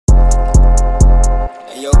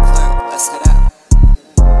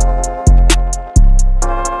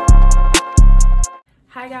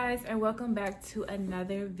welcome back to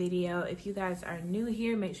another video. If you guys are new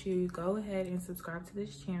here, make sure you go ahead and subscribe to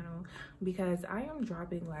this channel because I am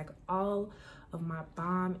dropping like all of my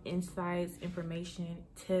bomb insights, information,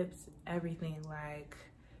 tips, everything, like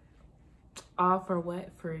all for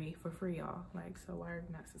what? Free, for free, y'all. Like, so why are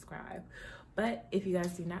you not subscribed? But if you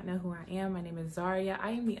guys do not know who I am, my name is Zaria.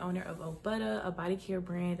 I am the owner of Obutta, a body care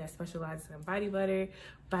brand that specializes in body butter,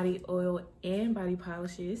 body oil, and body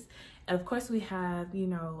polishes. And of course, we have, you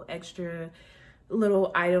know, extra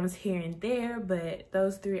little items here and there, but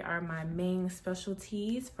those three are my main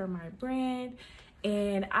specialties for my brand.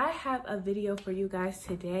 And I have a video for you guys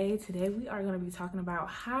today. Today, we are going to be talking about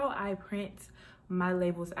how I print my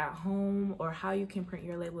labels at home, or how you can print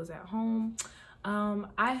your labels at home.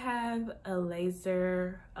 I have a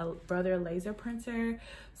Brother laser printer,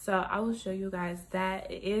 so I will show you guys that.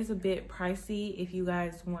 It is a bit pricey if you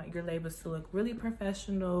guys want your labels to look really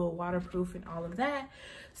professional, waterproof, and all of that.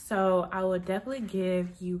 So I will definitely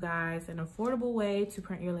give you guys an affordable way to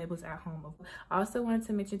print your labels at home. I also wanted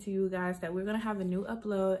to mention to you guys that we're going to have a new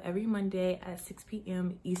upload every Monday at 6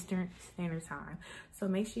 p.m. Eastern Standard Time. So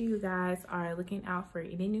make sure you guys are looking out for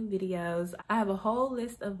any new videos. I have a whole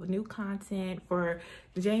list of new content for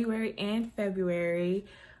January and February.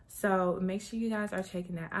 So make sure you guys are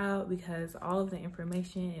checking that out because all of the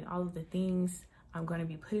information and all of the things I'm going to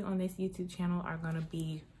be putting on this YouTube channel are going to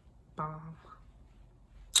be bomb.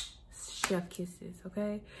 Chef kisses,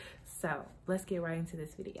 okay? So let's get right into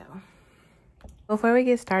this video. Before we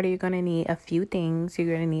get started, you're going to need a few things.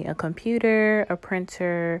 You're going to need a computer, a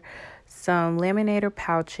printer, some laminator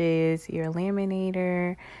pouches, your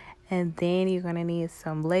laminator, and then you're going to need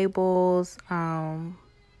some labels.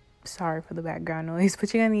 Sorry for the background noise,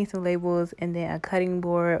 but you're gonna need some labels and then a cutting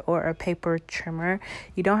board or a paper trimmer.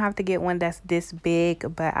 You don't have to get one that's this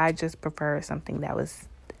big, but I just prefer something that was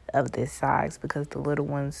of this size because the little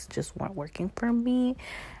ones just weren't working for me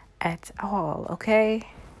at all, okay?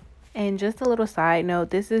 And just a little side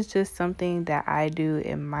note, this is just something that I do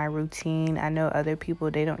in my routine. I know other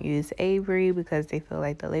people, they don't use Avery because they feel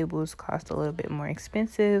like the labels cost a little bit more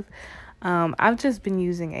expensive. I've just been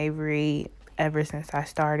using Avery ever since I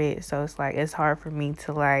started, so it's like it's hard for me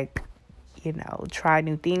to, like, you know, try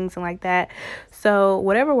new things and like that. So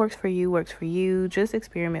whatever works for you. Just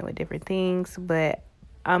experiment with different things. But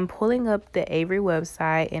I'm pulling up the Avery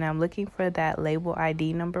website and I'm looking for that label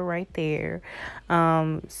ID number right there,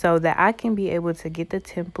 so that I can be able to get the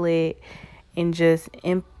template and just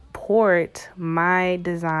import my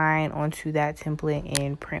design onto that template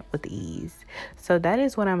and print with ease. So that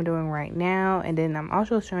is what I'm doing right now. And then I'm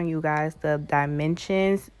also showing you guys the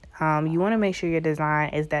dimensions. You want to make sure your design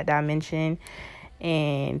is that dimension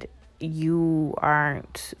and you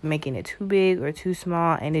aren't making it too big or too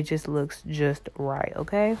small, and it just looks just right,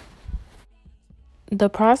 okay? The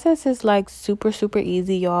process is like super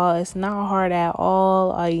easy, y'all. It's not hard at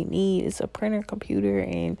all you need is a printer, computer,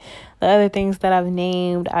 and the other things that I've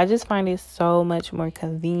named. I just find it so much more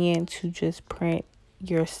convenient to just print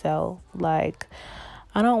yourself. Like,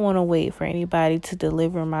 I don't want to wait for anybody to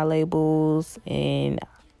deliver my labels, and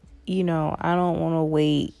you know, I don't want to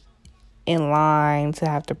wait in line to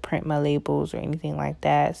have to print my labels or anything like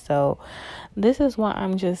that. So this is why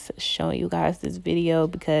I'm just showing you guys this video,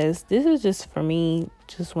 because this is just, for me,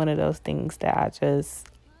 just one of those things that I just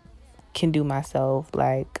can do myself.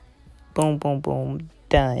 Like, boom, boom, boom,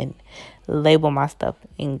 done. Label my stuff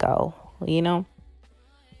and go, you know?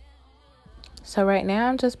 So right now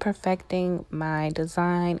I'm just perfecting my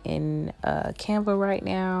design in Canva right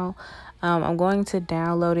now. I'm going to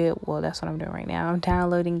download it. Well, that's what I'm doing right now. I'm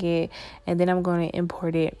downloading it, and then I'm going to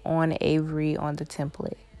import it on Avery on the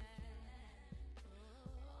template.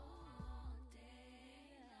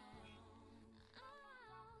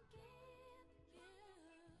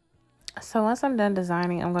 So once I'm done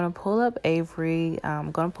designing, I'm going to pull up Avery.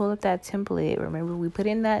 I'm going to pull up that template. Remember, we put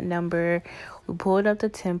in that number, we pulled up the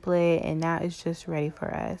template, and now it's just ready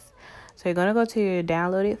for us. So you're going to go to your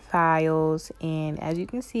downloaded files, and as you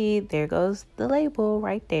can see, there goes the label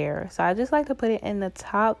right there. So I just like to put it in the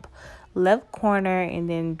top left corner and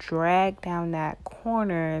then drag down that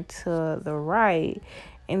corner to the right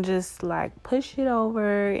and just like push it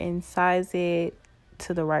over and size it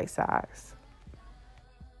to the right size.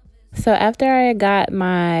 So after I got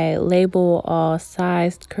my label all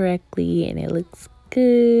sized correctly and it looks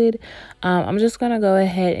good. I'm just gonna go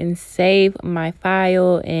ahead and save my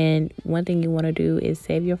file, and one thing you want to do is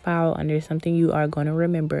save your file under something you are going to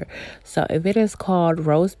remember. So if it is called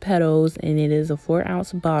Rose Petals and it is a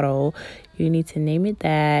 4-ounce bottle, you need to name it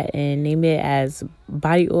that and name it as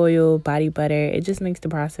body oil, body butter. It just makes the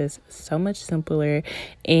process so much simpler,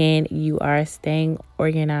 and you are staying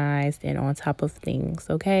organized and on top of things.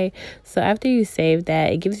 Okay, so after you save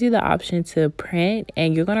that, it gives you the option to print,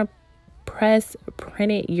 and you're gonna press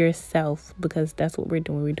print it yourself, because that's what we're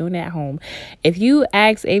doing it at home. If you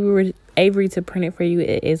ask Avery to print it for you,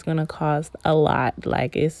 it is gonna cost a lot.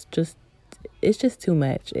 Like, it's just too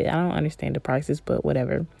much. I don't understand the prices, but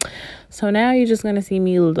whatever. So now you're just gonna see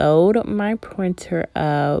me load my printer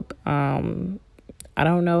up. I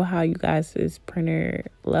don't know how you guys' printer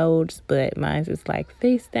loads, but mine is like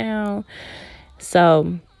face down.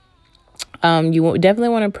 So you definitely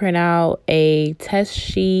want to print out a test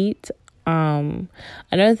sheet.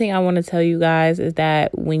 Another thing I want to tell you guys is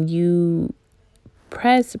that when you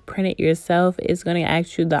press print it yourself, it's going to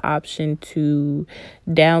ask you the option to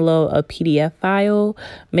download a PDF file.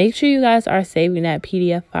 Make sure you guys are saving that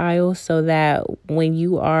PDF file so that when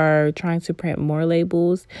you are trying to print more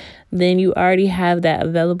labels, then you already have that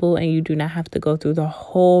available and you do not have to go through the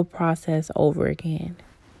whole process over again.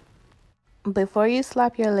 Before you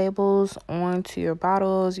slap your labels onto your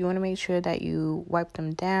bottles, you want to make sure that you wipe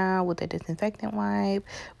them down with a disinfectant wipe,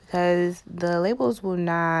 because the labels will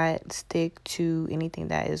not stick to anything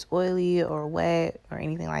that is oily or wet or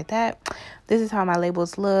anything like that. This is how my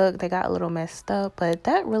labels look. They got a little messed up, but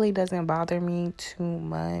that really doesn't bother me too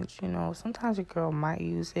much. You know, sometimes your girl might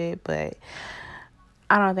use it, but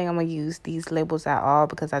I don't think I'm going to use these labels at all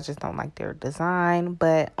because I just don't like their design.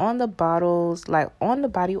 But on the bottles, like on the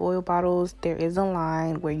body oil bottles, there is a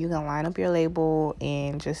line where you can line up your label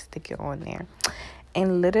and just stick it on there.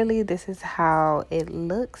 And literally, this is how it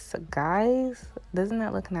looks, guys. Doesn't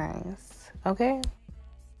that look nice? Okay.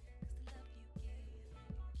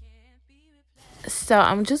 So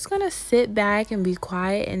I'm just going to sit back and be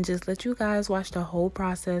quiet and just let you guys watch the whole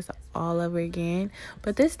process all over again.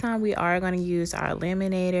 But this time we are going to use our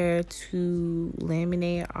laminator to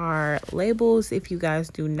laminate our labels if you guys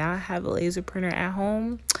do not have a laser printer at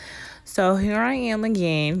home. So here I am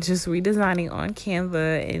again, just redesigning on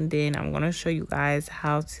Canva, and then I'm going to show you guys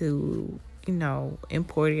how to, you know,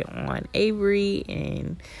 import it on Avery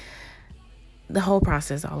and the whole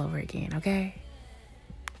process all over again, okay?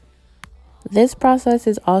 This process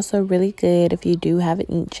is also really good if you do have an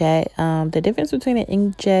inkjet. The difference between an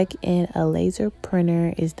inkjet and a laser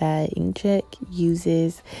printer is that inkjet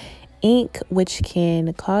uses ink, which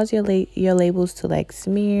can cause your labels to like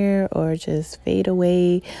smear or just fade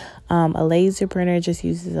away. A laser printer just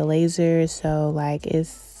uses a laser, so like it's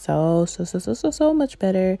so much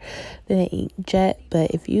better than an inkjet. But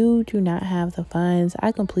if you do not have the funds,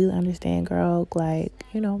 I completely understand, girl, like,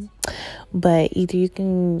 you know. But either you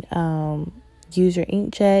can use your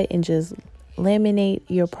inkjet and just laminate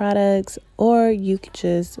your products, or you could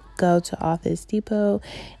just go to Office Depot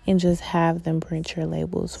and just have them print your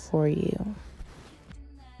labels for you.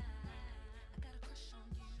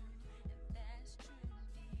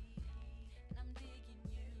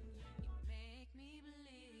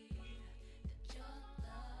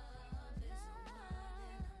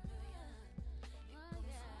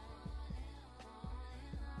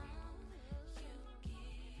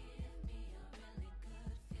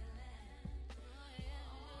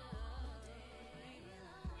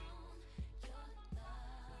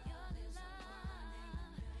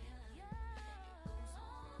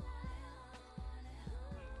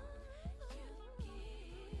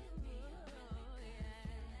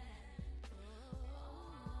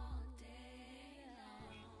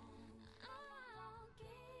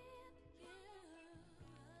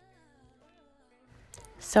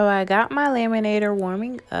 So I got my laminator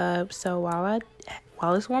warming up. So while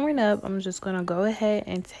it's warming up, I'm just going to go ahead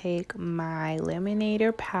and take my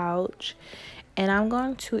laminator pouch, and I'm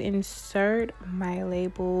going to insert my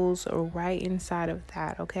labels right inside of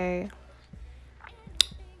that, okay?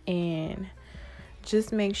 And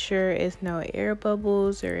just make sure it's no air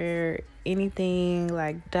bubbles or anything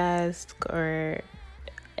like dust or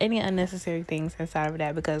any unnecessary things inside of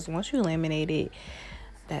that, because once you laminate it,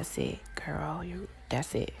 that's it, girl.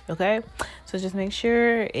 That's it, okay? So just make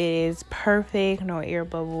sure it is perfect, no air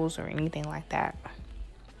bubbles or anything like that.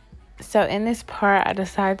 So in this part, I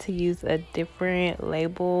decided to use a different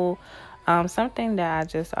label, something that I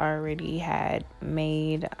just already had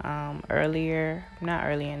made earlier, not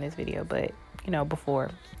early in this video, but you know,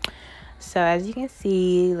 before. So as you can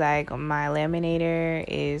see, like my laminator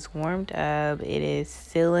is warmed up. It is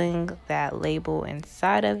sealing that label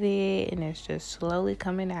inside of it, and it's just slowly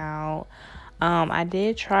coming out. I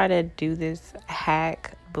did try to do this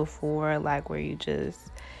hack before, like where you just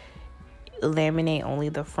laminate only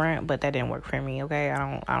the front, but that didn't work for me. Okay,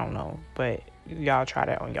 I don't know, but y'all try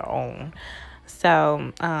that on your own.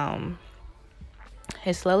 So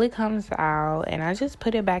it slowly comes out, and I just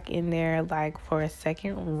put it back in there like for a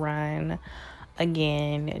second run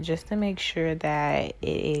again, just to make sure that it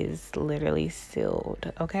is literally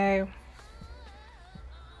sealed. Okay.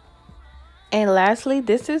 And lastly,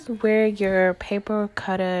 this is where your paper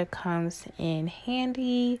cutter comes in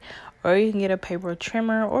handy, or you can get a paper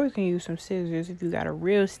trimmer, or you can use some scissors if you got a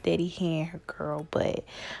real steady hand, girl. But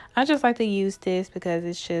I just like to use this because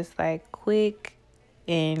it's just like quick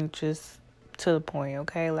and just to the point.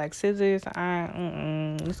 Okay, like scissors,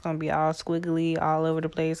 it's gonna be all squiggly all over the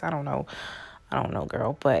place. I don't know,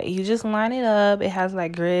 girl. But you just line it up. It has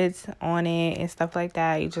like grids on it and stuff like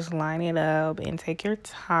that. You just line it up and take your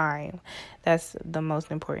time. That's the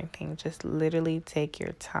most important thing. Just literally take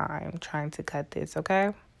your time trying to cut this,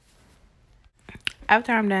 okay?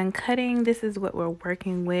 After I'm done cutting, this is what we're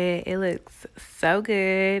working with. It looks so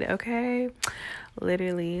good, okay?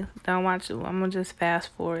 Literally, don't watch it. I'm gonna just fast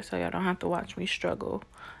forward so y'all don't have to watch me struggle,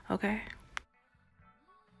 okay?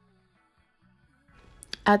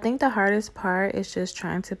 I think the hardest part is just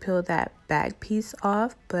trying to peel that back piece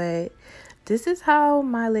off, but this is how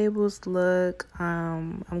my labels look.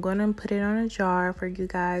 I'm gonna put it on a jar for you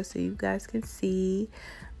guys so you guys can see,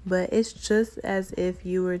 but it's just as if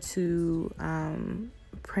you were to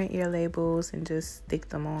print your labels and just stick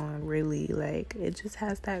them on. Really, like, it just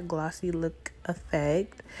has that glossy look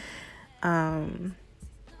effect.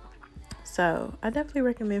 So I definitely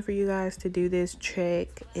recommend for you guys to do this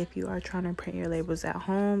trick if you are trying to print your labels at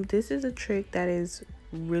home. This is a trick that is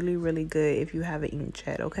really, really good if you have an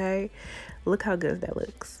inkjet, okay? Look how good that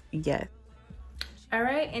looks. Yes. All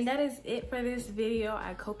right, and that is it for this video.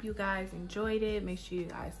 I hope you guys enjoyed it. Make sure you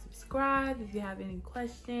guys subscribe. If you have any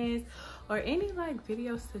questions or any like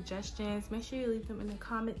video suggestions, make sure you leave them in the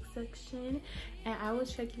comment section, and I will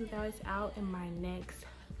check you guys out in my next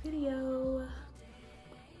video.